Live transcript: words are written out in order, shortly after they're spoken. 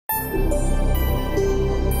What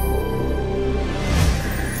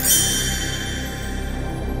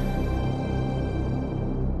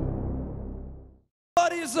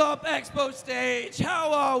is up, Expo stage?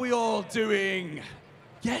 How are we all doing?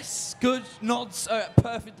 Yes, good. Nods are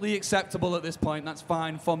perfectly acceptable at this point. That's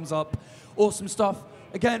fine. Thumbs up. Awesome stuff.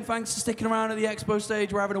 Again, thanks for sticking around at the Expo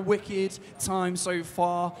stage. We're having a wicked time so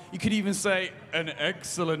far. You could even say an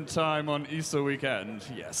excellent time on Easter weekend.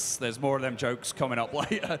 Yes, there's more of them jokes coming up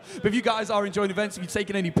later. But if you guys are enjoying the events, if you've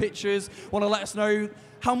taken any pictures, want to let us know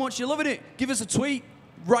how much you're loving it, give us a tweet.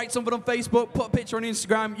 Write something on Facebook, put a picture on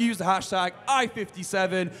Instagram, use the hashtag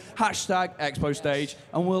I57, hashtag Expo Stage,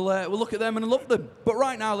 and we'll look at them and love them. But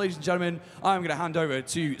right now, ladies and gentlemen, I'm going to hand over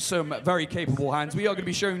to some very capable hands. We are going to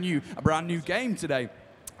be showing you a brand new game today.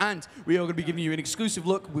 And we are going to be giving you an exclusive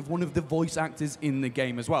look with one of the voice actors in the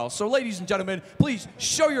game as well. So ladies and gentlemen, please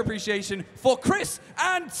show your appreciation for Chris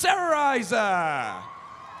and Terrorizer.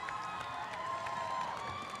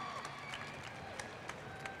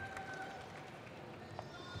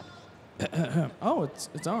 Oh,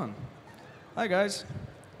 it's on. Hi, guys.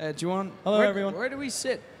 Do you want... Hello, everyone. Where do we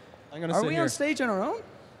sit? I'm going to sit Are we here. on stage on our own?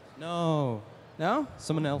 No. No?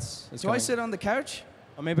 Someone else is Do coming. I sit on the couch?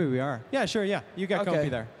 Oh, maybe we are. Yeah, sure, yeah. You get Okay. comfy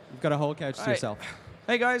there. You've got a whole couch to Alright. yourself.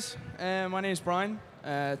 Hey, guys. My name's Brian,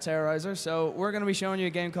 Terrorizer. So we're going to be showing you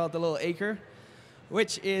a game called The Little Acre,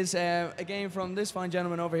 which is a game from this fine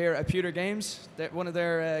gentleman over here at Pewter Games. One of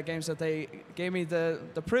their games that they gave me the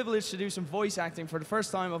privilege to do some voice acting for the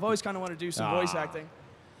first time. I've always kind of wanted to do some voice acting.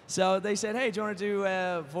 So they said, hey, do you want to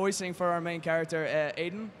do voicing for our main character,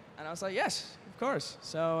 Aiden? And I was like, yes, of course.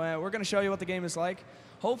 So we're going to show you what the game is like.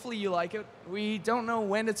 Hopefully you like it. We don't know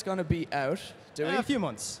when it's going to be out, do we? A few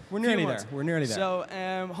months. We're nearly there. We're nearly there.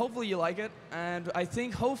 So hopefully you like it. And I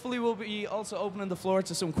think hopefully we'll be also opening the floor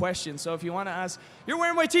to some questions. So if you want to ask, you're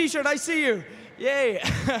wearing my t-shirt, I see you. Yay.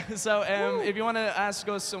 So if you want to ask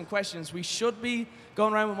us some questions, we should be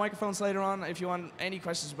going around with microphones later on if you want any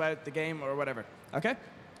questions about the game or whatever. Okay?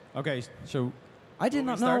 Okay, so... I did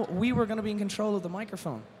not know start? we were going to be in control of the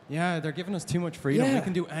microphone. Yeah, they're giving us too much freedom. Yeah. We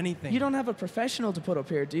can do anything. You don't have a professional to put up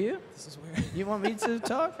here, do you? This is weird. You want me to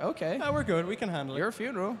talk? Okay. No, we're good. We can handle Your it.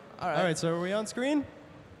 funeral. All right. All right, so are we on screen?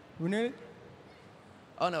 We're nearly...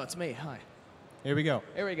 Oh, no, it's me. Hi. Here we go.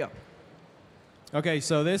 Here we go. Okay,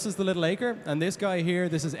 so this is the Little Acre, and this guy here,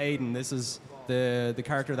 this is Aiden. This is the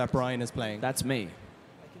character that Brian is playing. That's me.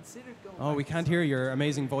 Oh, we can't hear your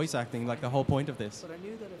amazing voice acting, like the whole point of this. But I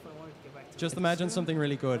knew that if I wanted to get back to Just imagine something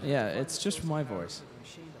really good. Yeah, it's just my voice. the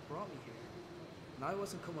machine that brought me here, and I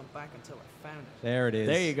wasn't coming back until I found it. There it is.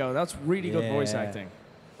 There you go. That's really good voice Yeah. acting.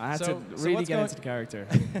 I had So to really what's get going- into the character.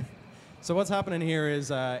 So what's happening here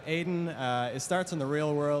is Aiden, it starts in the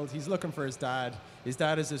real world. He's looking for his dad. His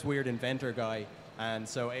dad is this weird inventor guy. And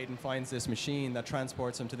so Aiden finds this machine that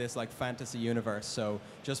transports him to this like fantasy universe. So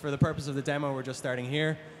just for the purpose of the demo, we're just starting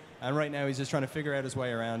here. And right now he's just trying to figure out his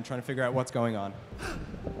way around, trying to figure out what's going on.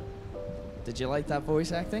 Did you like that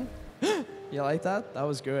voice acting? You like that? That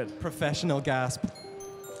was good. Professional gasp.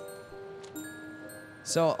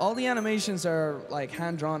 So all the animations are like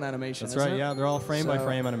hand-drawn animations. That's right, isn't it? yeah. They're all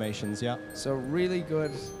frame-by-frame So- animations, yeah. So really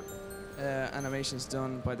good animations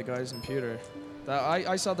done by the guys in Pewter.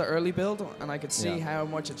 I saw the early build and I could see Yeah. how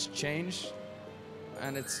much it's changed,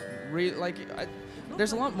 and it's really like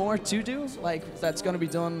there's a lot more to do. Like that's going to be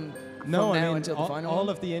done from No, now I mean, until the final. all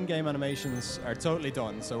of the in-game animations are totally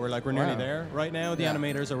done. So we're nearly Wow. there. Right now, the Yeah.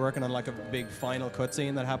 animators are working on like a big final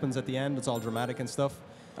cutscene that happens at the end. It's all dramatic and stuff.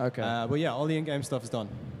 Okay. But yeah, all the in-game stuff is done.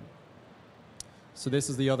 So this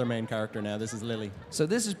is the other main character now. This is Lily. So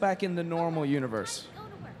this is back in the normal universe.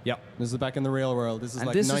 Yep. This is back in the real world. This is And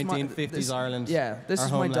like this is 1950s Ireland. Yeah, this our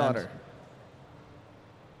is my homeland. daughter.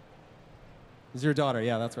 This is your daughter.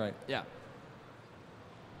 Yeah, that's right. Yeah.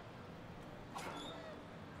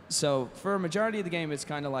 So for a majority of the game, it's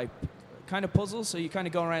kind of puzzles. So you kind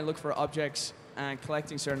of go around, look for objects and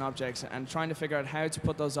collecting certain objects and trying to figure out how to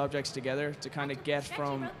put those objects together to kind of get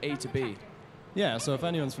from A to B. Yeah, so if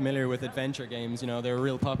anyone's familiar with adventure games, you know, they were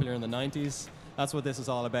real popular in the 90s. That's what this is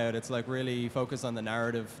all about. It's like really focused on the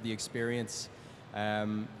narrative, the experience.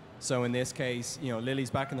 So in this case, you know, Lily's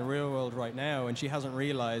back in the real world right now, and she hasn't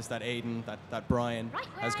realized that Aiden, that Brian,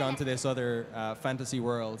 has gone to this other fantasy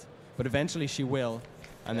world. But eventually she will,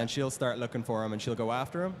 and then she'll start looking for him, and she'll go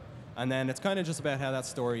after him. And then it's kind of just about how that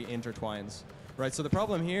story intertwines. Right, so the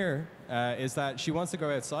problem here is that she wants to go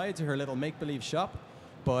outside to her little make-believe shop,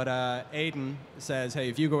 but Aiden says, hey,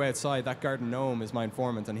 if you go outside, that garden gnome is my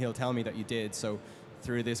informant, and he'll tell me that you did. So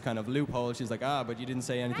through this kind of loophole, she's like, but you didn't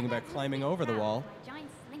say anything about climbing over the wall. Giant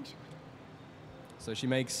slingshot. So she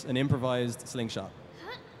makes an improvised slingshot.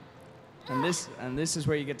 And this is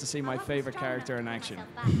where you get to see my favorite character in action.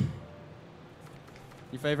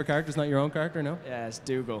 Your favorite character's not your own character, no? Yeah, it's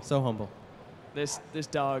Dougal. So humble. This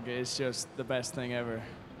dog is just the best thing ever.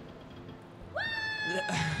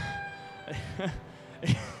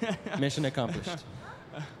 Mission accomplished.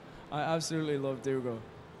 I absolutely love Dougal.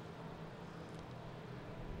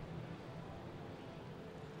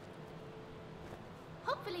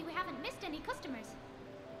 Hopefully we haven't missed any customers.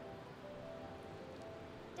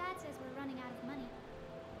 Dad says we're running out of money.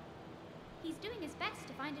 He's doing his best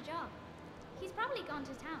to find a job. He's probably gone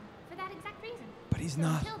to town for that exact reason. But he's So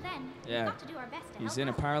not. until then, Yeah. we've got to do our best to He's help in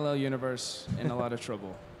a out. parallel universe in a lot of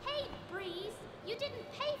trouble. Hey, Breeze, you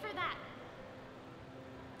didn't pay for that.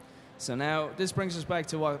 So now this brings us back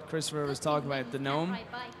to what Christopher was talking about, the gnome.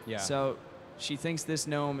 Right by. Yeah. So she thinks this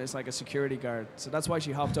gnome is like a security guard. So that's why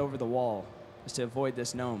she hopped over the wall, is to avoid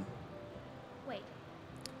this gnome. Wait,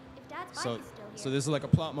 if Dad's bike So, is still here, so this is like a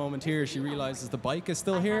plot moment here. She realizes the bike is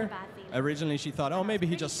still I had a here. bad feeling. Originally, she thought, oh, maybe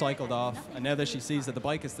he just Pretty sure cycled that off. nothing And now that to she do sees with that the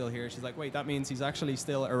bike is still here, she's like, wait, that means he's actually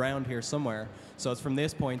still around here somewhere. So it's from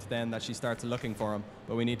this point then that she starts looking for him.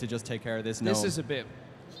 But we need to just take care of this gnome. This is a bit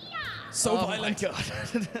so oh violent. my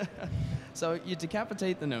god. So you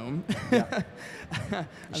decapitate the gnome. Yeah. And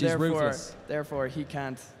She's therefore, ruthless. Therefore, he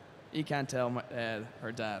can't tell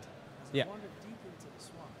her dad. As Yeah. I wandered deep into the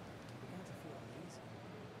swamp, I began to feel uneasy.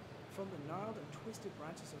 From the gnarled and twisted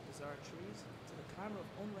branches of bizarre trees to the clamor of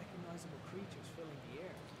unrecognizable creatures filling the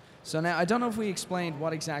air. So now I don't know if we explained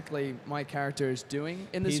what exactly my character is doing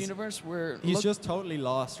in this He's- universe. He's just totally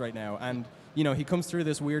lost right now. And, you know, he comes through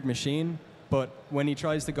this weird machine, but when he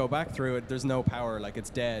tries to go back through it, there's no power, like it's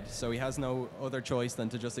dead. So he has no other choice than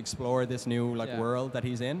to just explore this new Yeah. world that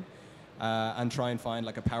he's in and try and find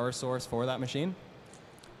like a power source for that machine.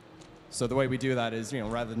 So the way we do that is, you know,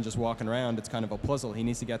 rather than just walking around, it's kind of a puzzle. He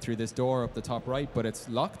needs to get through this door up the top right, but it's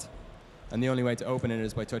locked. And the only way to open it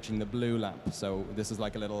is by touching the blue lamp. So this is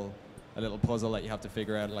like a little puzzle that you have to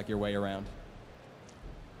figure out like your way around.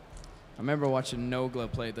 I remember watching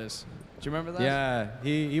Nogla play this. Do you remember that? Yeah,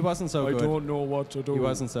 he wasn't so good. know what to do. He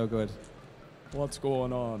wasn't so good. What's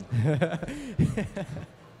going on?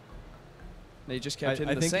 They just kept I hitting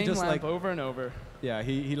the think he same just, lamp like- over and over. Yeah,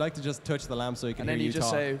 he liked to just touch the lamp so he could And hear then you just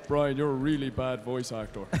talk. say, Brian, you're a really bad voice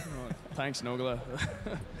actor. Thanks, Nogla.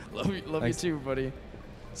 love you Thanks. too, buddy.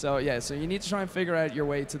 So yeah, so you need to try and figure out your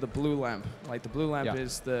way to the blue lamp. Like the blue lamp Yeah.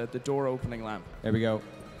 is the door opening lamp. There we go.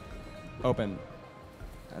 Open.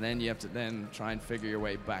 And then you have to then try and figure your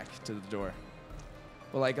way back to the door.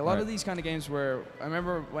 But like a lot of Right. these kind of games where I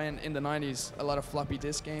remember when in the 90s, a lot of floppy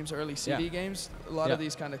disk games, early CD Yeah. games, a lot Yeah. of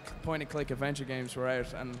these kind of point and click adventure games were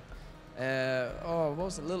out. And what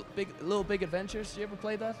was it? Little Big Adventures. Did you ever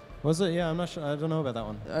play that? Was it? Yeah, I'm not sure. I don't know about that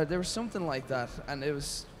one. There was something like that, and it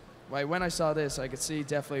was. Like, when I saw this, I could see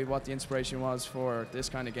definitely what the inspiration was for this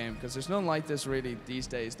kind of game, because there's nothing like this really these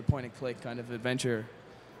days. The point and click kind of adventure.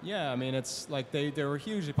 Yeah, I mean, it's like they were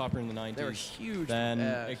hugely popular in the 90s. They were huge. Then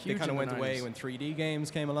huge they kind in of the went away 90s. when 3D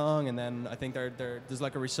games came along, and then I think there's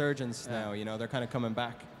like a resurgence Yeah. now. You know, they're kind of coming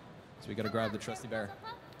back. So we got to grab the trusty bear. I'm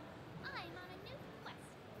on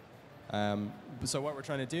a new quest. So what we're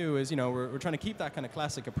trying to do is, you know, we're trying to keep that kind of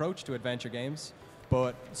classic approach to adventure games,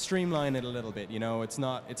 but streamline it a little bit. You know, it's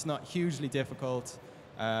not hugely difficult,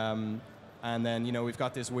 and then, you know, we've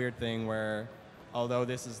got this weird thing where, although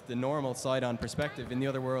this is the normal side-on perspective, in the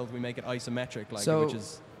other world we make it isometric, like, So- which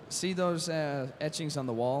is See those etchings on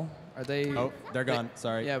the wall? Are they? oh, they're gone.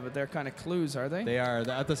 Sorry. Yeah, but they're kind of clues, are they? They are.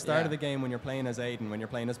 At the start Yeah. of the game, when you're playing as Aiden, when you're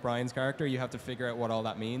playing as Brian's character, you have to figure out what all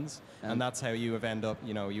that means, and that's how you end up.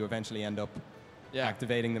 You know, you eventually end up Yeah.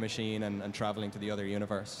 activating the machine and traveling to the other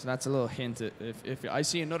universe. So that's a little hint. If I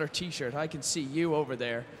see another T-shirt, I can see you over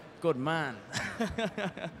there. Good man. How's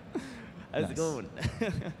Nice. it going?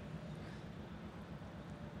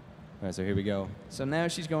 All right, so here we go. So now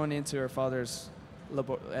she's going into her father's The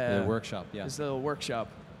workshop, yeah. his little workshop,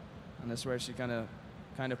 and that's where she kind of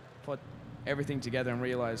put everything together and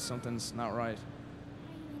realized something's not right.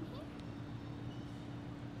 Are you in here?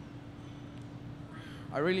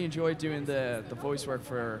 I really enjoyed doing the voice work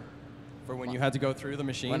for For when you had to go through the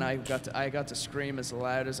machine, when I got to scream as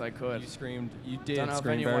loud as I could. you screamed. You did Don't know if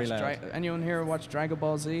scream anyone very watched loud. anyone here watch Dragon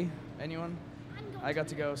Ball Z? Anyone? I'm going I got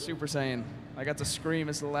to go Super Saiyan. I got to scream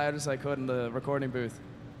as loud as I could in the recording booth.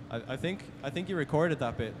 I think you recorded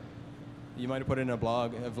that bit. You might have put it in a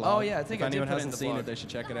vlog. Oh, yeah, I think if I did anyone put it in hasn't the seen blog. it, they should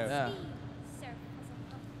check it out. Yeah. Sir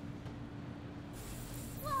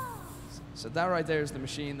Puzzle. Whoa! So that right there is the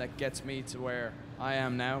machine that gets me to where I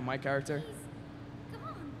am now, my character. Please, come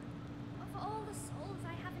on. Of all the souls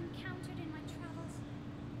I have encountered in my travels,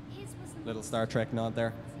 his was the Little most Star Trek nod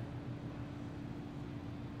there.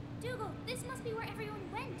 Dougal,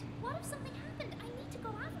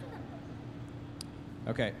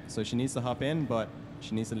 Okay, so she needs to hop in, but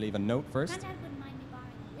she needs to leave a note first. Granddad wouldn't mind me borrowing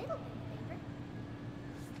a little bit of paper.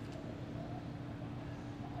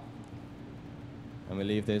 And we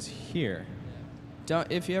leave this here.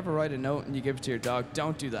 If you ever write a note and you give it to your dog,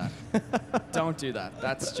 don't do that. Don't do that.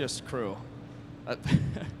 That's just cruel.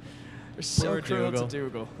 You're so Poor cruel Dougal. to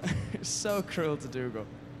Dougal. You're so cruel to Dougal.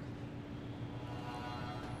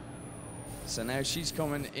 So now she's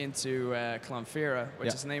coming into Clonfera, which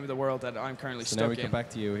Yeah. is the name of the world that I'm currently So stuck now we in. come back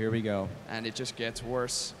to you. Here we go. And it just gets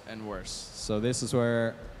worse and worse. So this is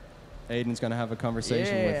where Aiden's going to have a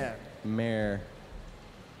conversation Yeah. with Mare.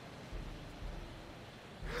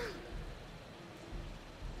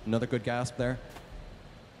 Another good gasp there.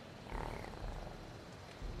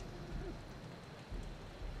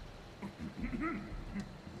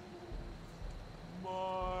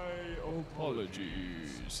 My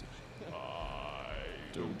apologies. I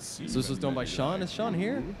don't see. So this was done by Sean. Is Sean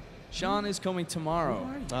here? Sean is coming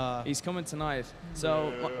tomorrow. He's coming tonight.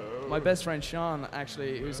 So my best friend Sean,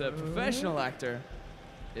 actually, who's a professional actor,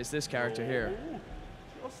 is this character here.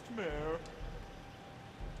 Just Mare.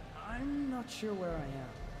 I'm not sure where I am.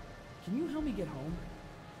 Can you help me get home?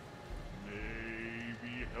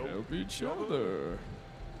 Maybe help each other.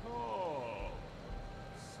 Oh,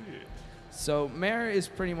 sit. So Mare is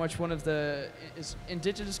pretty much one of the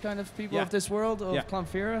indigenous kind of people Yeah. of this world, of Yeah.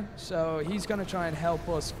 Clonfera. So he's going to try and help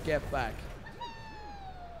us get back.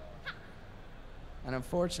 And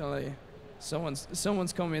unfortunately,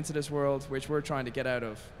 someone's come into this world which we're trying to get out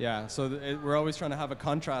of. Yeah, so we're always trying to have a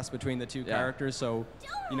contrast between the two Yeah. characters. So,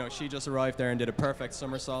 you know, she just arrived there and did a perfect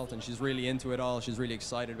somersault, and she's really into it all. She's really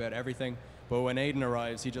excited about everything. But when Aiden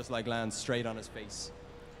arrives, he just like lands straight on his face.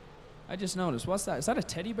 I just noticed, what's that? Is that a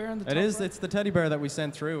teddy bear in the top It is. right? It's the teddy bear that we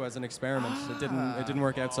sent through as an experiment. It didn't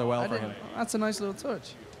work out so well I for him. didn't- That's a nice little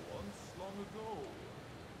touch. Once long ago,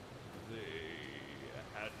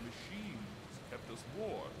 they had machines, kept us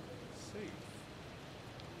warm, safe.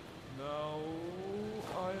 Now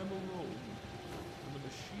I am alone, and the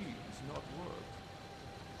machines not work.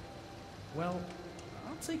 Well,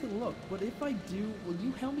 I'll take a look, but if I do, will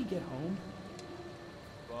you help me get home?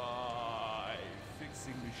 By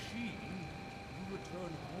fixing machine, you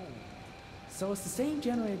return home. So it's the same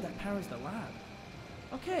generator that powers the lab.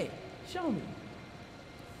 Okay, show me.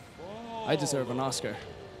 I deserve an Oscar.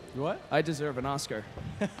 What? I deserve an Oscar.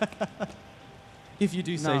 If you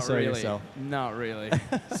do say Not so really. yourself. Not really.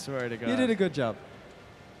 Swear to God. You did a good job.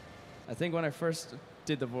 I think when I first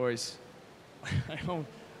did the voice,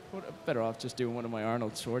 better off just doing one of my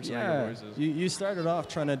Arnold Schwarzenegger voices. You started off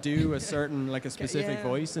trying to do a certain, like a specific Yeah,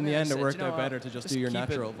 voice. In the yeah, end, so, it you worked know out what, better to just do your keep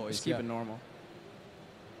natural it, voice. Just keep yeah. it normal.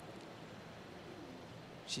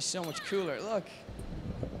 She's so much cooler. Look.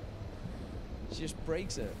 She just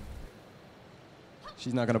breaks it.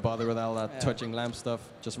 She's not going to bother with all that Yeah. touching lamp stuff.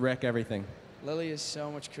 Just wreck everything. Lily is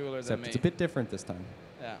so much cooler Except than me. it's a bit different this time.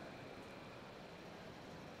 Yeah.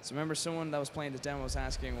 So remember someone that was playing the demo was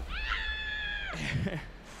asking...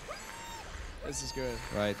 This is good.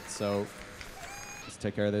 Right, so let's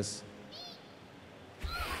take care of this.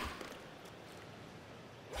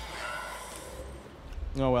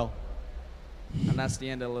 Oh well. And that's the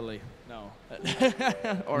end of Lily. No.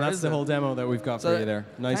 Or And that's is the it? whole demo that we've got for you there.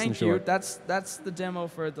 Nice thank and short. you. That's the demo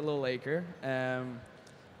for the Little Acre.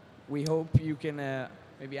 We hope you can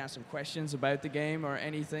maybe ask some questions about the game or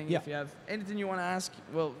anything. Yeah. If you have anything you want to ask,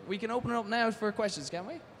 well, we can open it up now for questions, can't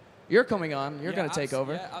we? You're coming on. You're Yeah, going to take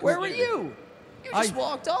over. yeah, Where were absolutely. you? You just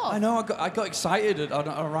walked off. I know, I got excited and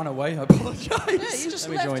I ran away. I apologize. Yeah, you just Let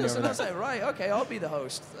me left join you us, over and I there. said, right, okay, I'll be the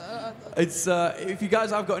host. It's if you guys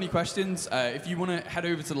have got any questions, if you want to head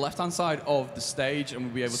over to the left-hand side of the stage, and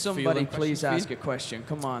we'll be able to field Somebody them please questions for you. ask a question.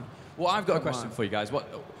 Come on. Well, I've got a Come question on. for you guys. What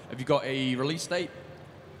have you got a release date?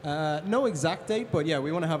 No exact date, but yeah,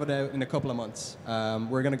 we want to have it out in a couple of months.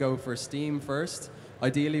 We're going to go for Steam first.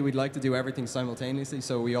 Ideally, we'd like to do everything simultaneously,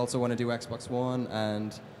 so we also want to do Xbox One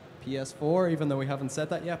and PS4, even though we haven't said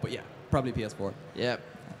that yet, but yeah, probably PS4. Yep.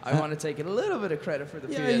 I want to take a little bit of credit for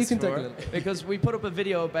the Yeah, PS4. you can take a little. Because we put up a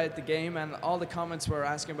video about the game and all the comments were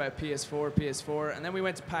asking about PS4, and then we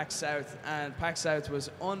went to PAX South, and PAX South was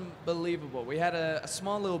unbelievable. We had a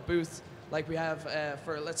small little booth like we have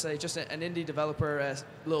for, let's say, just an indie developer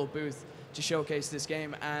little booth to showcase this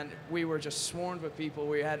game, and we were just swarmed with people.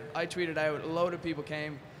 I tweeted out, a load of people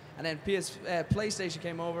came, and then PlayStation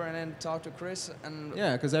came over and then talked to Chris, and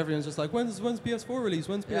Yeah, because everyone's just like, when's PS4 release?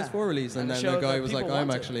 When's Yeah. PS4 release? And And it then the showed guy that was like, people I'm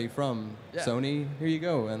want it. actually from Yeah. Sony. Here you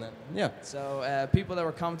go. And then, yeah. So people that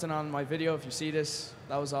were commenting on my video, if you see this,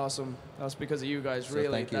 that was awesome. That was because of you guys, So really,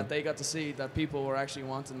 thank you. that they got to see that people were actually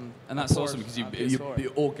wanting. And that's a port awesome because on you're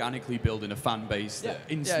PS4. organically building a fan base that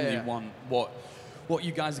Yeah. instantly Yeah, yeah. want what what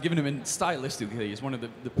you guys are giving him, and stylistically, it's one of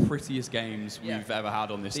the prettiest games we've ever had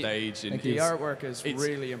on this stage. And The artwork is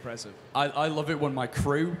really impressive. I love it when my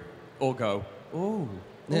crew all go, oh,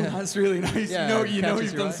 Yeah. that's really nice. Yeah, you know catches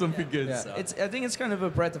you've your done eye. something good. Yeah. So. I think it's kind of a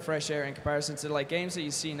breath of fresh air in comparison to like games that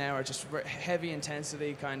you see now are just heavy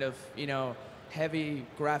intensity, kind of, you know, heavy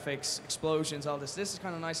graphics, explosions, all this. This is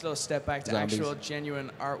kind of a nice little step back to Zombies. actual genuine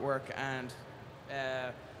artwork, and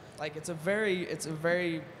like it's a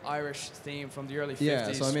very Irish theme from the early 50s.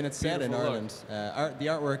 Yeah, so I mean, it's set in Beautiful look. Ireland. The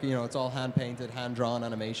artwork, you know, it's all hand painted, hand drawn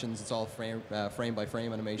animations. It's all frame by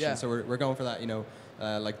frame animation. Yeah. So we're going for that, you know,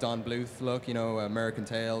 like Don Bluth look, you know, American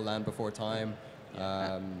Tail, Land Before Time.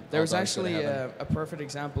 There was actually a perfect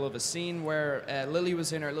example of a scene where Lily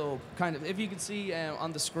was in her little kind of, if you could see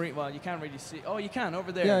on the screen, well, you can't really see. Oh, you can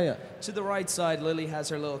over there. Yeah. To the right side, Lily has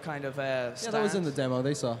her little kind of stand. Yeah, that was in the demo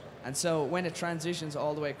they saw. And so when it transitions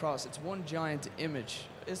all the way across, it's one giant image,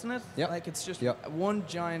 isn't it? Yep. Like it's just Yep. one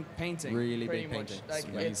giant painting. Really pretty big much.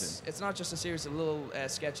 painting. Like It's it's not just a series of little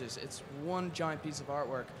sketches. It's one giant piece of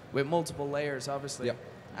artwork with multiple layers, obviously. Yep.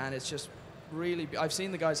 And it's just really. I've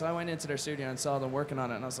seen the guys. I went into their studio and saw them working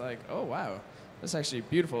on it, and I was like, oh wow, that's actually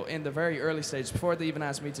beautiful. In the very early stages, before they even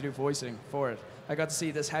asked me to do voicing for it, I got to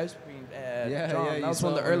see this house being drawn. you That was saw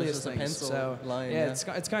one of it the when it was earliest just a things. pencil So line, yeah,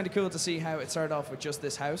 yeah. it's kind of cool to see how it started off with just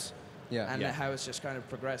this house. Yeah. And how it's just kind of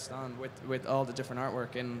progressed on with all the different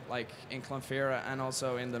artwork in Clonfera and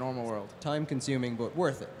also in the normal world. Time consuming, but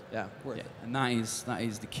worth it. Yeah. Worth Yeah, it. and that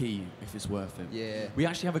is the key if it's worth it. Yeah. We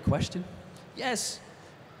actually have a question. Yes.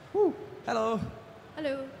 Woo. Hello.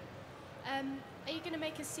 Hello. Are you going to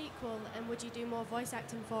make a sequel, and would you do more voice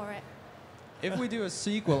acting for it? If we do a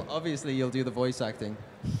sequel, obviously you'll do the voice acting.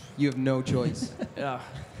 You have no choice. Yeah.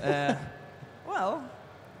 Well,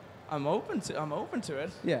 I'm open to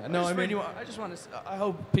it. Yeah, no, I mean- I just want to. I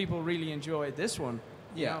hope people really enjoy this one.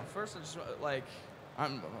 You Yeah. know, first, I just like.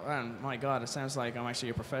 My God, it sounds like I'm actually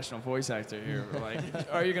a professional voice actor here. Like,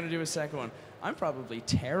 are you going to do a second one? I'm probably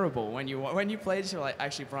terrible. When you play this, you're like,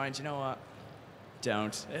 actually, Brian, do you know what?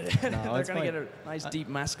 Don't. They're going it's to fine. get a nice, deep,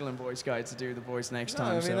 masculine voice guy to do the voice next No,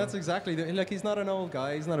 time. I mean, so. that's exactly, like, he's not an old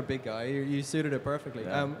guy, he's not a big guy, you suited it perfectly.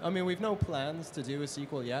 Yeah. I mean, we've no plans to do a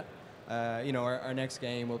sequel yet. You know, our next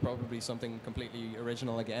game will probably be something completely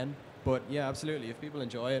original again. But yeah, absolutely, if people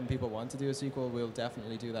enjoy it and people want to do a sequel, we'll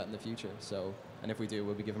definitely do that in the future. So, and if we do,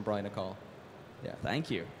 we'll be giving Brian a call. Yeah. Thank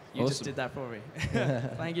you. You just Awesome. did that for me.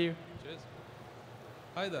 Thank you. Cheers.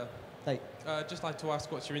 Hi there. Hey. Just like to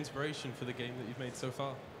ask, what's your inspiration for the game that you've made so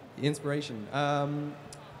far? Inspiration.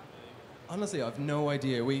 Honestly, I've no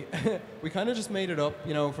idea. We we kind of just made it up.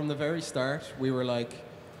 You know, from the very start, we were like,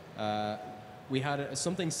 we had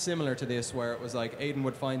something similar to this, where it was like Aiden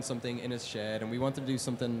would find something in his shed, and we wanted to do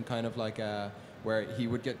something kind of like where he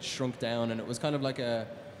would get shrunk down, and it was kind of like a,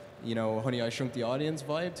 you know, Honey, I Shrunk the Audience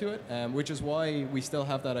vibe to it, which is why we still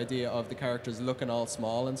have that idea of the characters looking all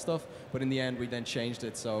small and stuff. But in the end, we then changed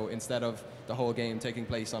it. So instead of the whole game taking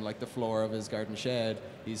place on like the floor of his garden shed,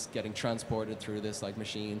 he's getting transported through this like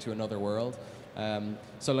machine to another world.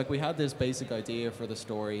 So like we had this basic idea for the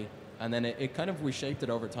story, and then it kind of, we shaped it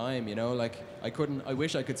over time, you know, like I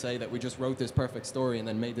wish I could say that we just wrote this perfect story and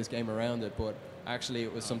then made this game around it, but actually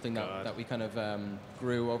it was something that we kind of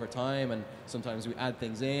grew over time, and sometimes we add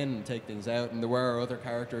things in and take things out, and there were other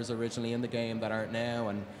characters originally in the game that aren't now,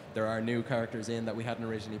 and there are new characters in that we hadn't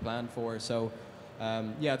originally planned for, so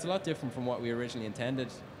yeah, it's a lot different from what we originally intended.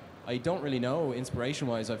 I don't really know,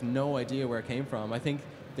 inspiration-wise, I've no idea where it came from. I think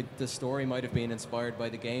the story might have been inspired by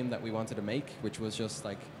the game that we wanted to make, which was just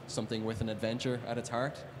like something with an adventure at its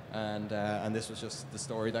heart, and this was just the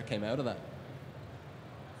story that came out of that.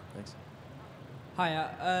 Thanks.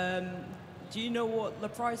 Hiya. Do you know what the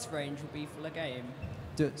price range will be for the game?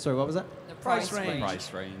 Sorry, what was that? The Price range.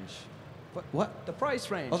 Price range. What? The price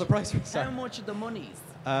range. Oh, the price. How Sorry. much are the monies?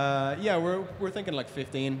 Yeah, we're thinking like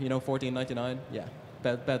 15, you know, 14.99. Yeah,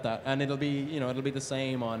 bet that, and it'll be, you know, it'll be the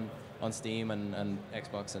same on Steam and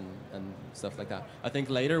Xbox and stuff like that. I think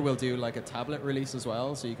later we'll do like a tablet release as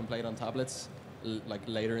well, so you can play it on tablets like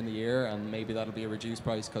later in the year, and maybe that'll be a reduced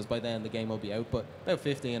price because by then the game will be out. But about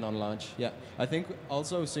 15 on launch. Yeah, I think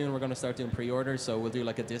also soon we're going to start doing pre-orders, so we'll do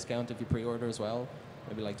like a discount if you pre-order as well.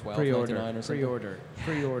 Maybe like $12.99 or something.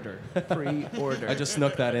 Pre-order. I just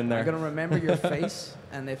snuck that in there. I'm gonna remember your face,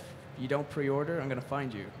 and if you don't pre-order, I'm gonna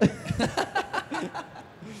find you.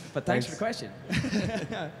 But thanks for the question.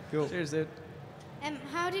 Cool. Cheers, dude.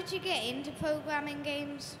 How did you get into programming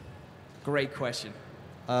games? Great question.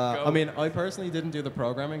 I mean, I personally didn't do the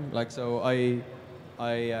programming. Like, so I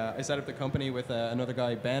set up the company with another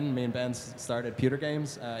guy, Ben. Me and Ben started Pewter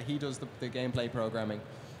Games. He does the gameplay programming.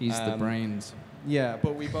 He's the brains. Yeah,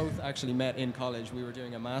 but we both actually met in college. We were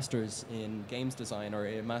doing a master's in games design, or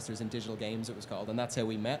a master's in digital games it was called, and that's how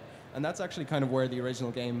we met. And that's actually kind of where the original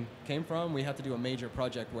game came from. We had to do a major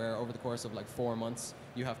project where over the course of like 4 months,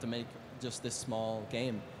 you have to make just this small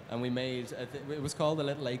game. And we made, it was called A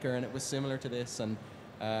Little Acre, and it was similar to this. And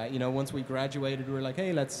you know, once we graduated, we were like,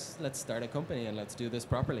 hey, let's start a company and let's do this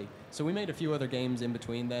properly. So we made a few other games in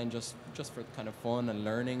between then, just for kind of fun and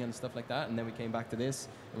learning and stuff like that. And then we came back to this,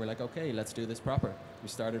 and we're like, okay, let's do this proper. We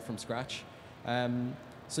started from scratch.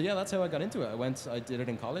 So yeah, that's how I got into it. I did it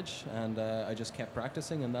in college, and I just kept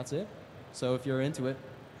practicing, and that's it. So if you're into it,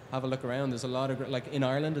 have a look around. There's a lot of, like in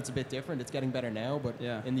Ireland, it's a bit different. It's getting better now, but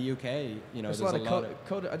in the UK, you know, there's a lot of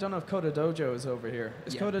Coda. I don't know if Coda Dojo is over here.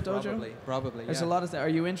 Is Coda Dojo? Probably. There's a lot of. Are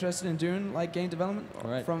you interested in doing like game development?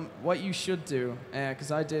 Right. From what you should do,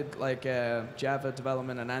 because I did like Java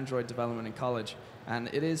development and Android development in college, and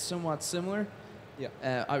it is somewhat similar.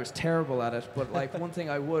 Yeah. I was terrible at it, but like one thing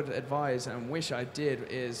I would advise and wish I did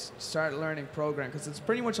is start learning programming, because it's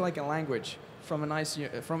pretty much like a language from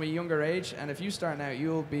a younger age. And if you start now,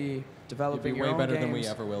 you'll be developing your own games. Way better than we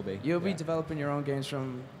ever will be. You'll be developing your own games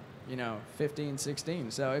from, 15,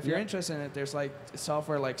 16. So if you're interested in it, there's like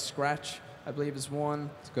software like Scratch, I believe is one.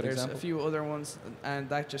 It's a good There's example. a few other ones, and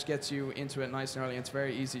that just gets you into it nice and early. And it's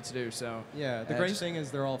very easy to do. So yeah, the great thing is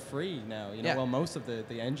they're all free now. You know, well, most of the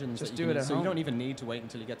engines just that do you it can at use, so home. you don't even need to wait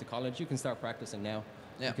until you get to college. You can start practicing now.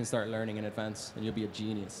 Yeah. You can start learning in advance, and you'll be a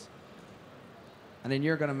genius. And then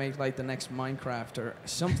you're gonna make like the next Minecraft or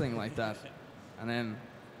something like that, and then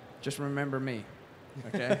just remember me,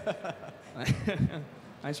 okay?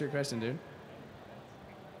 Thanks for your question, dude.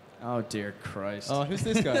 Oh dear Christ. Oh, who's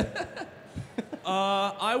this guy?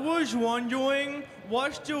 I was wondering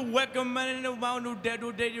what's the recommended amount of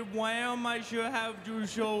detonated wham I should have to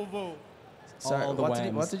shovel? Sorry, all the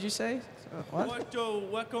what did you say? What? What's the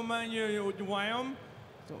recommended wham?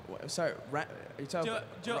 Sorry, are you talking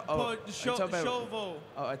shovel.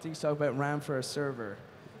 Oh, I think he's talking about RAM for a server.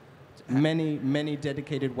 many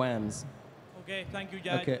dedicated whams. Okay, thank you,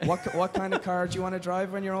 Dad. Okay. What kind of car do you want to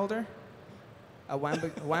drive when you're older? A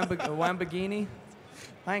Wambagini?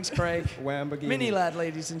 Thanks, Craig. Wambagini. Mini Lad,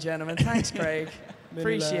 ladies and gentlemen. Thanks, Craig.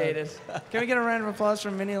 Appreciate it. Can we get a round of applause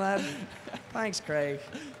from Mini Lad? Thanks, Craig.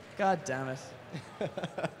 God damn it.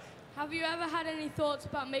 Have you ever had any thoughts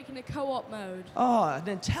about making a co-op mode? Oh, an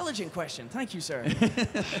intelligent question. Thank you, sir.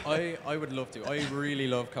 I would love to. I really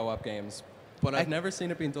love co-op games, but I've never seen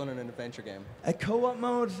it being done in an adventure game. A co-op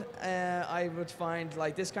mode, I would find,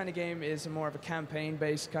 like, this kind of game is more of a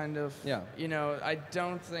campaign-based kind of, I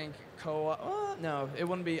don't think co-op, no, it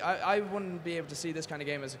wouldn't be, I wouldn't be able to see this kind of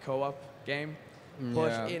game as a co-op game.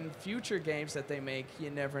 But in future games that they make, you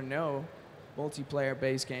never know.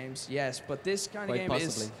 Multiplayer-based games, yes, but this kind of game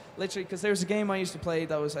is literally, because there was a game I used to play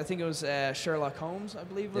that was, I think it was Sherlock Holmes, I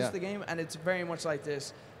believe was the game, and it's very much like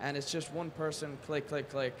this, and it's just one person, click, click,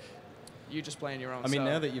 click, you just playing your own I mean, stuff.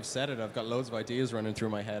 now that you've said it, I've got loads of ideas running through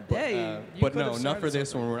my head, but, you but could no, have not for started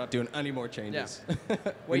this one. We're not doing any more changes. Yeah.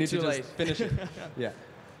 We need too to just late. finish it. Yeah,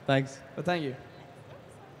 thanks. But thank you.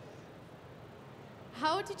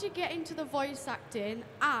 How did you get into the voice acting?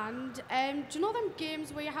 And do you know them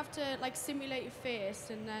games where you have to like simulate your face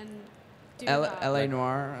and then do that? LA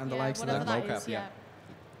Noir and the likes of whatever that. that is, Mocap, yeah.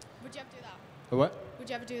 Would you ever do that? What? Would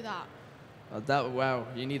you ever do that? Wow,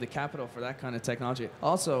 you need the capital for that kind of technology.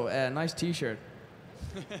 Also, nice T-shirt.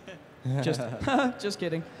 Just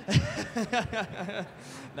kidding.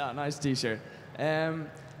 No, nice T-shirt.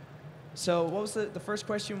 So what was the first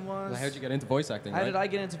question was? How'd you get into voice acting? How did I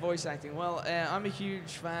get into voice acting? Well, I'm a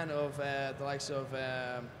huge fan of the likes of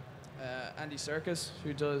Andy Serkis,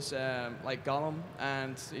 who does like Gollum,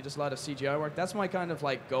 and he does a lot of CGI work. That's my kind of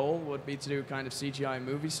like goal, would be to do kind of CGI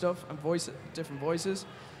movie stuff and different voices.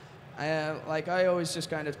 Like I always just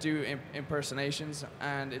kind of do impersonations,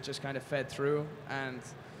 and it just kind of fed through and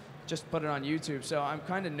just put it on YouTube. So I'm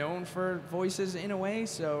kind of known for voices in a way.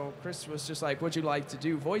 So Chris was just like, would you like to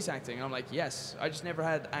do voice acting? And I'm like, yes. I just never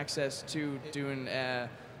had access to doing,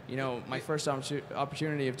 my first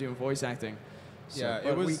opportunity of doing voice acting. So, Yeah,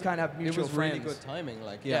 but we kind of have mutual friends. Really good timing.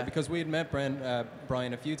 Because we had met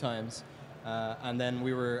Brian a few times. And then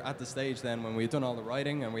we were at the stage then when we had done all the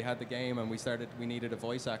writing and we had the game and we needed a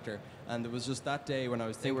voice actor. And it was just that day when I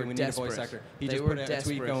was thinking we need a voice actor. He just put out a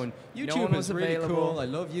tweet going, YouTube is really cool, I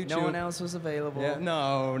love YouTube. No one else was available. Yeah,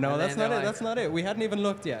 no, that's not it. That's not it. We hadn't even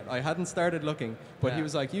looked yet. I hadn't started looking. But he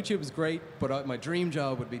was like, YouTube is great, but my dream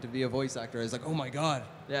job would be to be a voice actor. I was like, oh my God.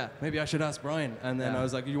 Yeah. Maybe I should ask Brian. And then I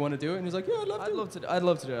was like, you want to do it? And he was like, yeah, I'd love to. I'd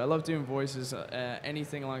love to do it. I love doing voices,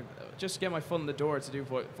 anything like, just to get my foot in the door to do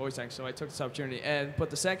voice acting. So I took this opportunity. But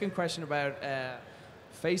the second question about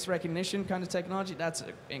face recognition kind of technology, that's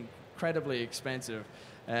incredibly expensive.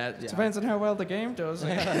 Depends on how well the game does.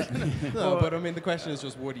 No, but I mean, the question is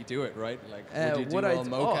just, would he do it, right? Like, would you do all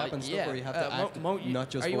mocap and stuff, where you have to act, not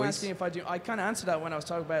just voice? Are you asking if I do? I kind of answered that when I was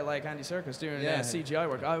talking about like Andy Serkis doing CGI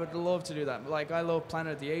work. I would love to do that. Like, I love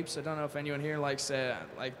Planet of the Apes. I don't know if anyone here likes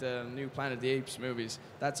like the new Planet of the Apes movies.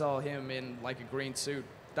 That's all him in like a green suit.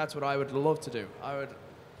 That's what I would love to do. I would.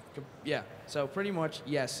 Yeah, so pretty much,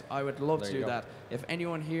 yes, I would love to do that. If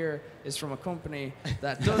anyone here is from a company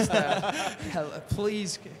that does that,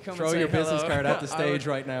 please come Throw and say your business hello. card at the stage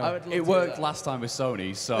right now. It worked last time with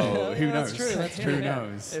Sony, so who knows? That's true. That's true. Who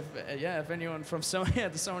knows? If anyone from Sony,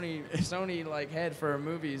 the Sony like head for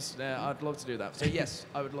movies, I'd love to do that. So yes,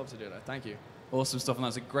 I would love to do that. Thank you. Awesome stuff, and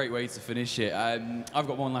that's a great way to finish it. I've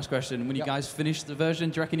got one last question. When you guys finish the version,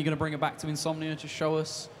 do you reckon you're going to bring it back to Insomnia to show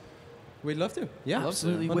us? We'd love to. Yeah,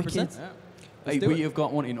 absolutely 100%. wicked. Hey, we have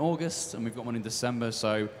got one in August and we've got one in December.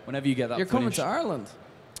 So whenever you get that, you're coming to Ireland.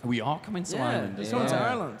 We are coming to Ireland. You're coming to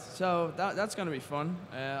Ireland. So that's going to be fun.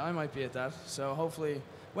 I might be at that. So hopefully,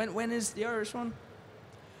 when is the Irish one?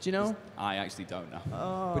 Do you know? I actually don't know.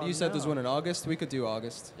 Oh, but you said there's one in August. We could do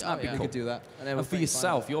August. That'd be cool. We could do that. And for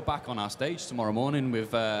yourself, you're back on our stage tomorrow morning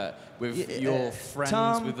with your friends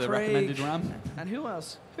Tom, with the Craig, recommended RAM. And who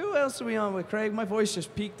else? Who else are we on with, Craig? My voice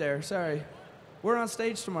just peaked there. Sorry. We're on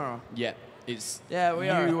stage tomorrow. Yeah, it's we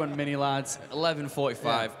you and Mini Lads,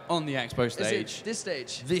 11:45 on the Expo stage. Is it this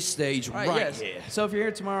stage? This stage right here. So if you're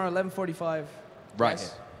here tomorrow, 11:45. Right here.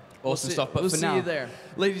 Awesome stuff. But we'll for see now, you there.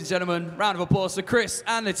 Ladies and gentlemen, round of applause for Chris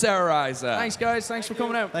and the Terrorizer. Thanks, guys. Thanks for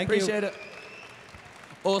coming out. Appreciate it.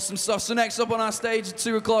 Awesome stuff. So next up on our stage at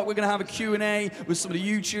 2 o'clock, we're going to have a Q&A with some of the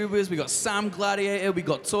YouTubers. We've got Sam Gladiator, we've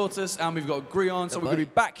got Tortoise, and we've got Grion. So we're going to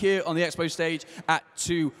be back here on the Expo stage at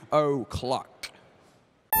 2 o'clock.